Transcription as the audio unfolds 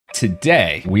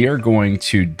Today, we are going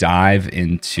to dive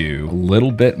into a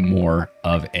little bit more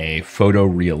of a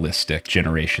photorealistic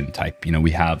generation type. You know,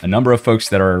 we have a number of folks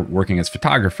that are working as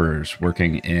photographers,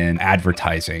 working in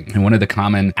advertising. And one of the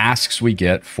common asks we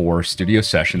get for studio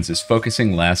sessions is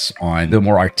focusing less on the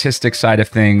more artistic side of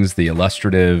things, the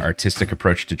illustrative, artistic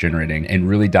approach to generating, and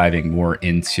really diving more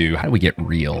into how do we get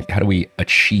real? How do we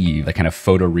achieve the kind of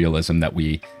photorealism that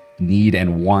we need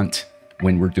and want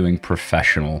when we're doing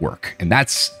professional work? And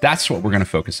that's what we're going to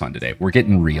focus on today. We're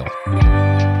getting real.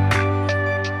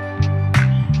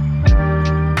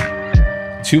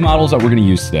 Two models that we're going to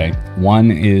use today.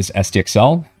 One is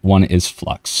SDXL, one is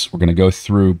Flux. We're going to go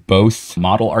through both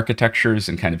model architectures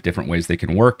and kind of different ways they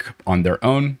can work on their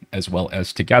own as well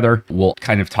as together. We'll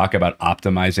kind of talk about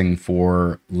optimizing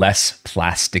for less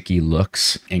plasticky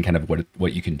looks and kind of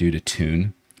what you can do to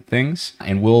tune things.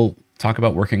 And we'll talk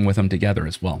about working with them together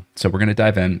as well. So we're going to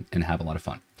dive in and have a lot of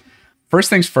fun.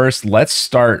 First things first, let's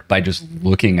start by just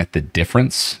looking at the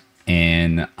difference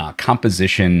in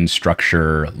composition,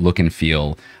 structure, look and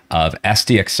feel of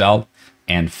SDXL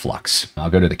and Flux.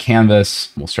 I'll go to the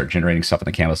canvas. We'll start generating stuff on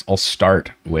the canvas. I'll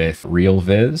start with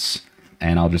RealViz,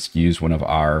 and I'll just use one of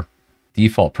our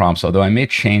default prompts, although I may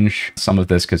change some of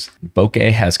this because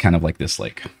bokeh has kind of like this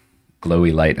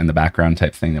glowy light in the background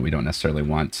type thing that we don't necessarily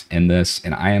want in this.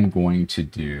 And I am going to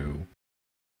do,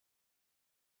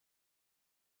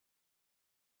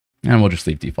 and we'll just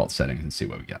leave default settings and see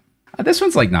what we get. This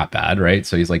one's like not bad, right?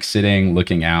 So he's like sitting,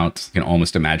 looking out. You can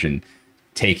almost imagine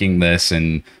taking this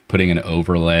and putting an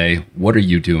overlay. What are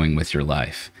you doing with your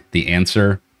life? The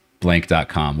answer,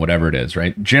 blank.com, whatever it is,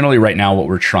 right? Generally right now, what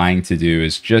we're trying to do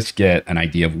is just get an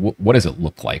idea of what does it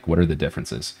look like? What are the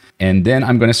differences? And then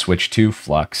I'm going to switch to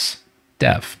Flux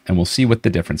Dev, and we'll see what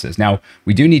the difference is. Now,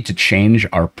 we do need to change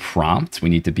our prompt. We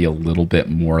need to be a little bit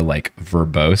more like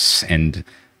verbose and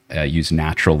use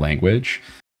natural language.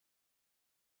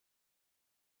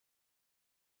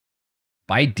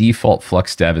 By default,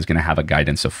 Flux Dev is going to have a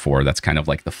guidance of 4. That's kind of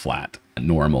like the flat,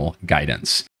 normal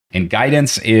guidance. And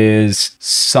guidance is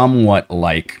somewhat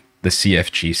like the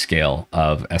CFG scale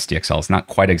of SDXL. It's not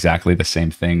quite exactly the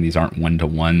same thing. These aren't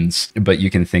one-to-ones, but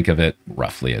you can think of it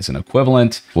roughly as an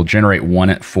equivalent. We'll generate 1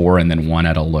 at 4 and then 1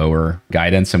 at a lower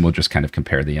guidance, and we'll just kind of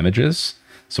compare the images.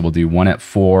 So we'll do 1 at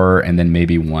 4 and then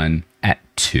maybe 1 at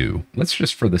 2. Let's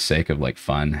just, for the sake of like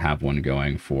fun, have one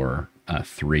going for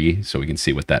 3 so we can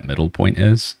see what that middle point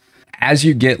is. As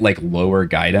you get like lower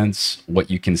guidance, what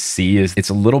you can see is it's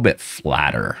a little bit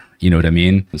flatter. You know what I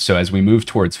mean? So as we move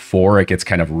towards 4, it gets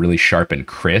kind of really sharp and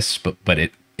crisp, but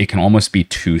it can almost be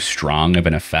too strong of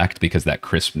an effect because that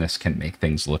crispness can make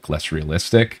things look less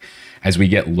realistic. As we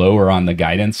get lower on the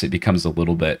guidance, it becomes a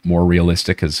little bit more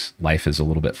realistic because life is a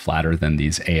little bit flatter than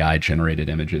these AI generated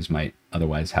images might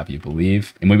otherwise have you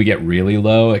believe. And when we get really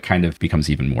low, it kind of becomes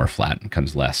even more flat and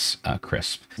becomes less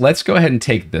crisp. Let's go ahead and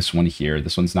take this one here.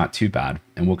 This one's not too bad.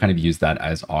 And we'll kind of use that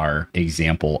as our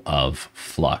example of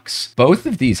Flux. Both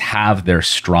of these have their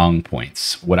strong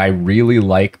points. What I really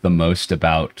like the most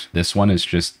about this one is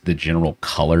just the general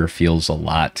color feels a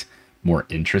lot more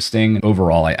interesting.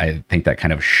 Overall, I think that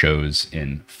kind of shows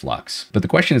in Flux. But the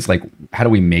question is like, how do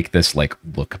we make this like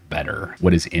look better?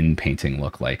 What does inpainting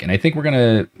look like? And I think we're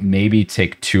gonna maybe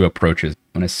take 2 approaches.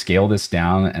 I'm gonna scale this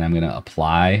down and I'm gonna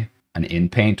apply an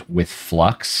inpaint with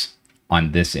Flux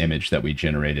on this image that we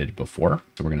generated before.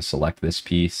 So we're gonna select this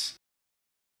piece,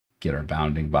 get our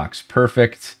bounding box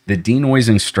perfect. The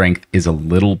denoising strength is a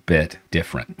little bit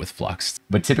different with Flux,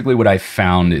 but typically what I've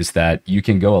found is that you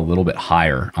can go a little bit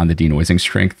higher on the denoising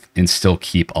strength and still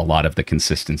keep a lot of the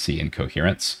consistency and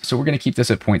coherence. So we're going to keep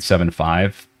this at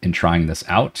 0.75 in trying this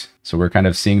out. So we're kind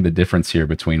of seeing the difference here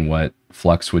between what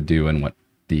Flux would do and what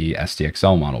the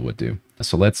SDXL model would do.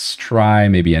 So let's try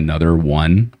maybe another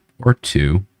 1 or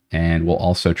 2, and we'll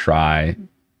also try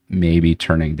maybe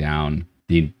turning down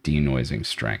the denoising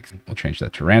strength. We'll change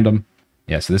that to random.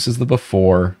 Yeah, so this is the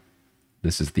before,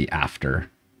 this is the after.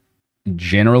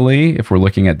 Generally, if we're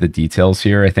looking at the details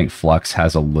here, I think Flux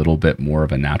has a little bit more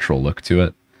of a natural look to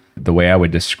it. The way I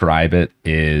would describe it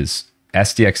is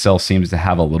SDXL seems to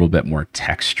have a little bit more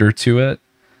texture to it,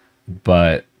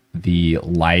 but the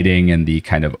lighting and the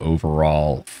kind of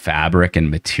overall fabric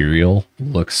and material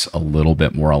looks a little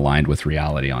bit more aligned with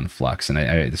reality on Flux. And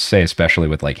I say, especially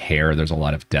with like hair, there's a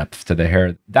lot of depth to the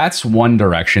hair. That's one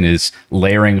direction, is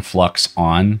layering Flux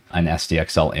on an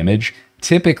SDXL image.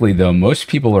 Typically, though, most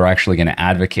people are actually going to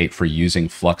advocate for using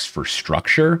Flux for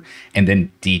structure and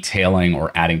then detailing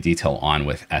or adding detail on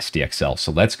with SDXL.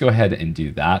 So let's go ahead and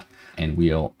do that. And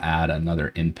we'll add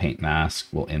another inpaint mask.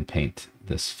 We'll inpaint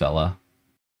this fella.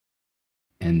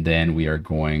 And then we are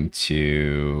going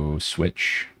to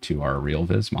switch to our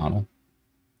RealViz model.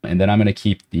 And then I'm going to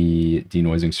keep the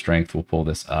denoising strength. We'll pull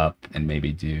this up and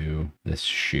maybe do this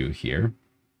shoe here.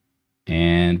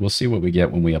 And we'll see what we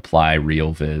get when we apply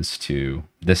RealViz to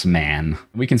this man.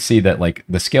 We can see that like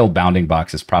the scaled bounding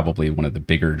box is probably one of the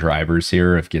bigger drivers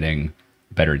here of getting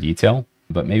better detail.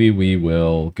 But maybe we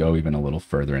will go even a little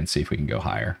further and see if we can go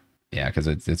higher. Yeah, because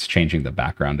it's changing the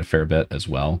background a fair bit as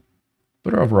well.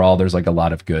 But overall, there's like a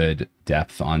lot of good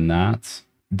depth on that.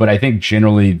 But I think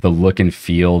generally the look and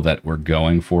feel that we're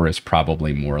going for is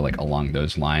probably more like along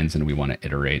those lines, and we want to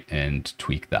iterate and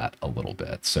tweak that a little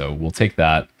bit. So we'll take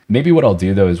that. Maybe what I'll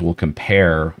do though is we'll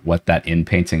compare what that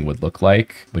inpainting would look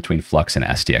like between Flux and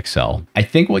SDXL. I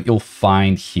think what you'll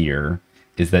find here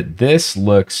is that this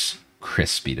looks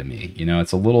crispy to me. You know,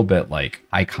 it's a little bit like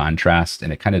high contrast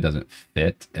and it kind of doesn't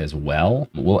fit as well.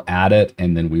 We'll add it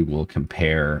and then we will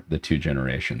compare the two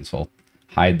generations. So I'll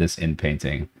hide this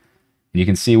inpainting. You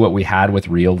can see what we had with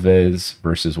RealViz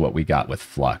versus what we got with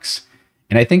Flux.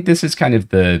 And I think this is kind of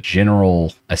the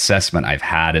general assessment I've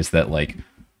had, is that like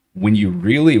when you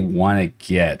really want to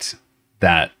get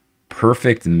that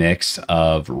perfect mix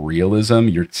of realism,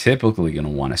 you're typically going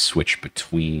to want to switch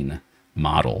between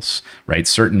models, right?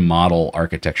 Certain model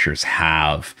architectures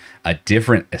have a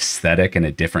different aesthetic and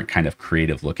a different kind of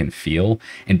creative look and feel.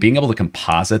 And being able to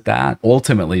composite that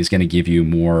ultimately is going to give you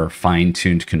more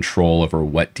fine-tuned control over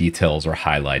what details are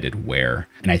highlighted where.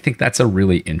 And I think that's a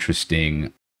really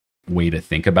interesting way to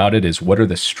think about it, is what are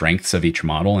the strengths of each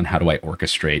model and how do I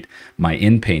orchestrate my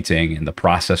inpainting and the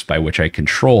process by which I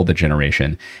control the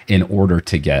generation in order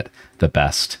to get the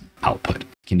best output.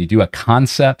 Can you do a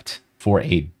concept for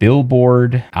a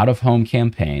billboard out-of-home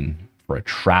campaign for a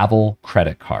travel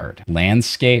credit card?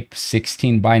 Landscape,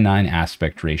 16:9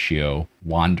 aspect ratio,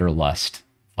 Wanderlust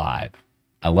vibe.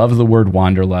 I love the word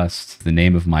Wanderlust, the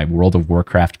name of my World of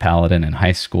Warcraft paladin in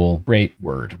high school. Great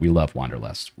word. We love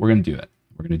Wanderlust. We're going to do it.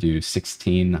 We're going to do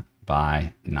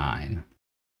 16:9.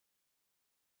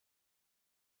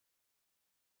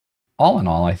 All in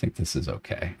all, I think this is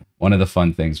okay. One of the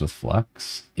fun things with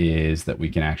Flux is that we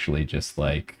can actually just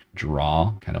like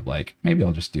draw kind of like, maybe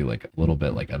I'll just do like a little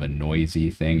bit like of a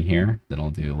noisy thing here. Then I'll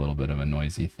do a little bit of a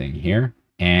noisy thing here.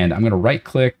 And I'm going to right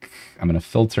click. I'm going to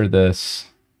filter this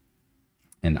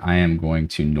and I am going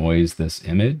to noise this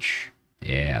image.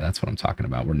 Yeah, that's what I'm talking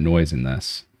about. We're noising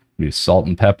this. Do salt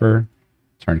and pepper,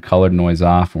 turn colored noise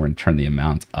off. We're going to turn the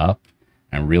amount up.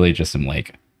 And really just am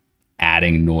like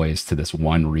adding noise to this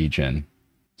one region.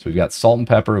 So we've got salt and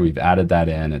pepper. We've added that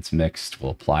in. It's mixed.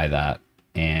 We'll apply that.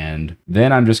 And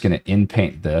then I'm just going to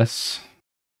inpaint this.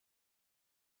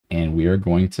 And we are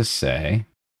going to say,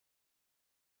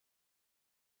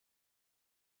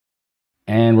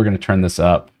 and we're going to turn this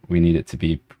up. We need it to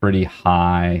be pretty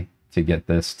high to get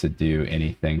this to do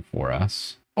anything for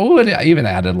us. Oh, it even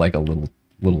added like a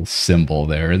little symbol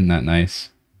there. Isn't that nice?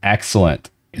 Excellent.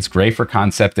 It's great for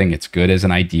concepting. It's good as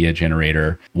an idea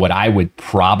generator. What I would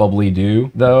probably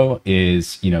do though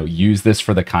is, use this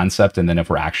for the concept. And then if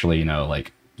we're actually,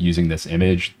 like using this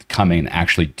image, coming and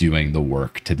actually doing the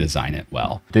work to design it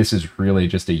well. This is really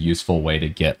just a useful way to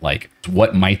get like,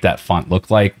 what might that font look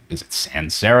like? Is it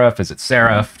sans serif? Is it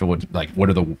serif?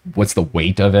 What's the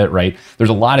weight of it, right?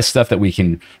 There's a lot of stuff that we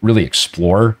can really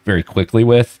explore very quickly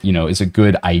with, is a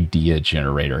good idea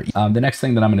generator. The next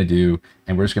thing that I'm going to do,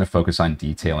 and we're just going to focus on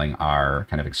detailing our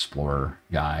kind of explorer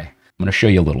guy. I'm going to show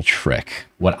you a little trick.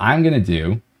 What I'm going to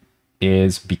do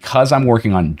is, because I'm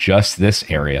working on just this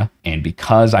area and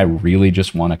because I really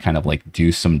just want to kind of like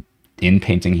do some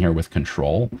inpainting here with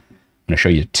control, I'm going to show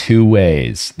you two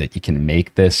ways that you can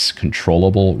make this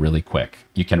controllable really quick.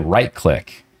 You can right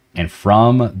click and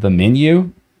from the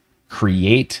menu,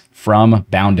 create from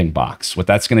bounding box. What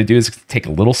that's going to do is take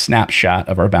a little snapshot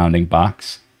of our bounding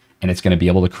box and it's going to be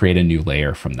able to create a new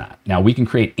layer from that. Now we can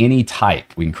create any type.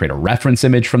 We can create a reference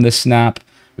image from this snap.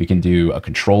 We can do a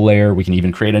control layer. We can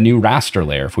even create a new raster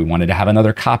layer if we wanted to have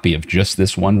another copy of just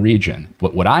this one region.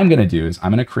 But what I'm going to do is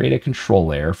I'm going to create a control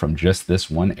layer from just this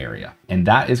one area. And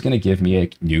that is going to give me a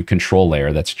new control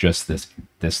layer that's just this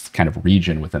kind of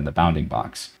region within the bounding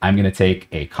box. I'm going to take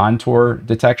a contour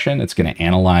detection. It's going to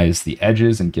analyze the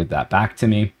edges and give that back to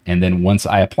me. And then once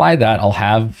I apply that, I'll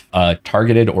have a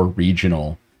targeted or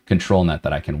regional control net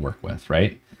that I can work with,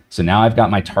 right? So now I've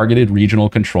got my targeted regional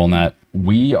control net.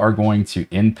 We are going to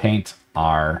inpaint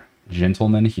our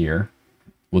gentleman here.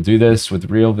 We'll do this with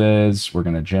RealViz. We're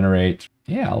going to generate.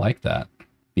 Yeah, I like that.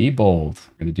 Be bold.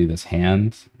 We're going to do this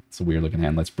hand. It's a weird looking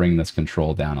hand. Let's bring this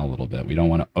control down a little bit. We don't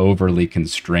want to overly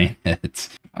constrain it.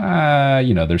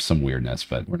 You know, there's some weirdness,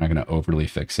 but we're not going to overly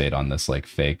fixate on this like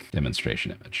fake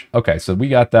demonstration image. Okay, so we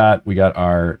got that. We get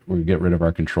rid of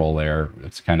our control layer.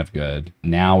 It's kind of good.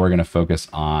 Now we're going to focus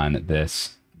on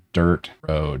this dirt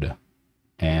road,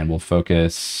 and we'll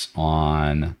focus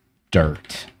on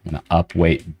dirt. I'm going to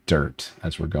upweight dirt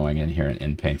as we're going in here and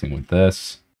in painting with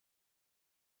this.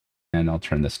 And I'll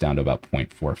turn this down to about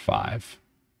 0.45.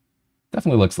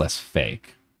 Definitely looks less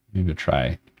fake. Maybe we'll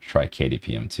try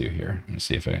KDPM2 here. I'm gonna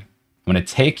see if I'm gonna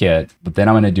take it, but then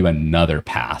I'm gonna do another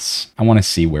pass. I wanna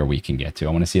see where we can get to. I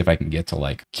wanna see if I can get to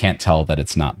like, can't tell that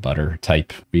it's not butter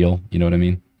type feel. You know what I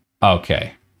mean?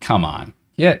 Okay, come on.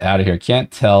 Get out of here. Can't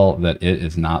tell that it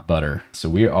is not butter. So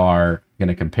we are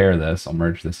gonna compare this. I'll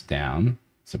merge this down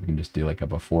so we can just do like a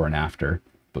before and after.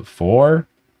 Before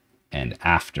and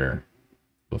after.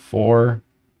 Before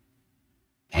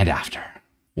and after.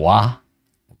 Voila.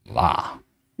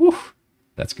 Woo.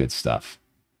 That's good stuff.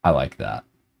 I like that.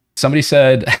 Somebody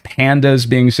said pandas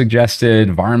being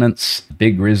suggested, varmints,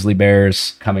 big grizzly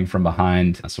bears coming from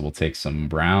behind. So we'll take some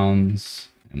browns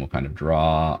and we'll kind of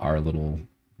draw our little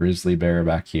grizzly bear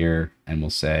back here. And we'll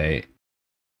say, it's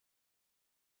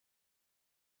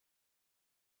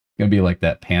gonna be like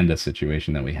that panda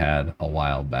situation that we had a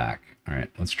while back. All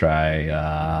right, let's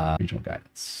try regional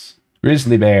guidance.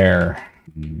 Grizzly bear,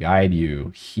 guide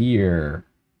you here.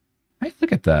 Hey,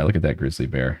 look at that. Look at that grizzly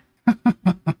bear.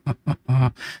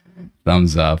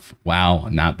 Thumbs up. Wow,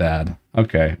 not bad.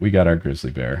 Okay, we got our grizzly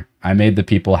bear. I made the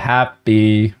people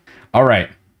happy. All right,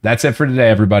 that's it for today,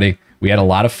 everybody. We had a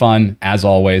lot of fun, as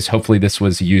always. Hopefully this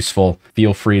was useful.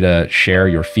 Feel free to share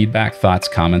your feedback, thoughts,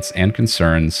 comments, and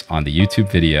concerns on the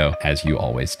YouTube video, as you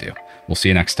always do. We'll see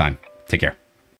you next time. Take care.